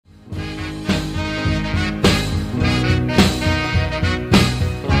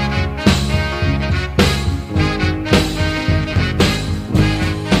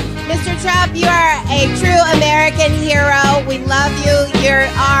true American hero. We love you. You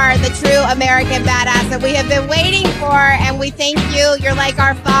are the true American badass that we have been waiting for, and we thank you. You're like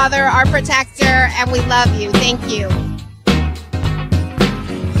our father, our protector, and we love you. Thank you.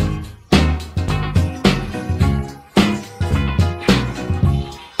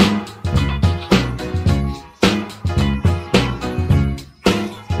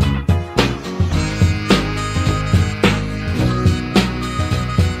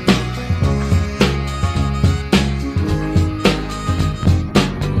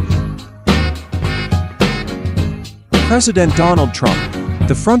 President Donald Trump,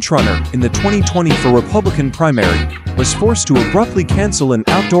 the frontrunner in the 2024 Republican primary, was forced to abruptly cancel an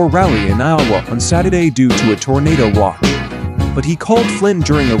outdoor rally in Iowa on Saturday due to a tornado watch. But he called Flynn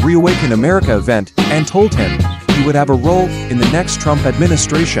during a Reawaken America event and told him he would have a role in the next Trump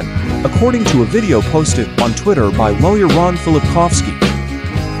administration, according to a video posted on Twitter by lawyer Ron Filipkowski,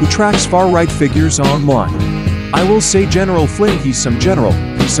 who tracks far-right figures online. "I will say General Flynn, he's some general,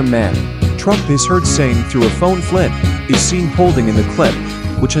 he's some man," Trump is heard saying through a phone Flynn is seen holding in the clip,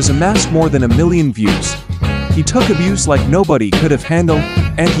 which has amassed more than 1 million views. "He took abuse like nobody could have handled,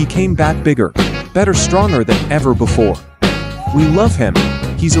 and he came back bigger, better, stronger than ever before. We love him.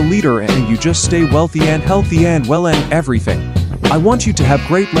 He's a leader, and you just stay wealthy and healthy and well and everything. I want you to have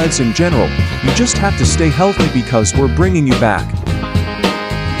great legs in general. You just have to stay healthy because we're bringing you back."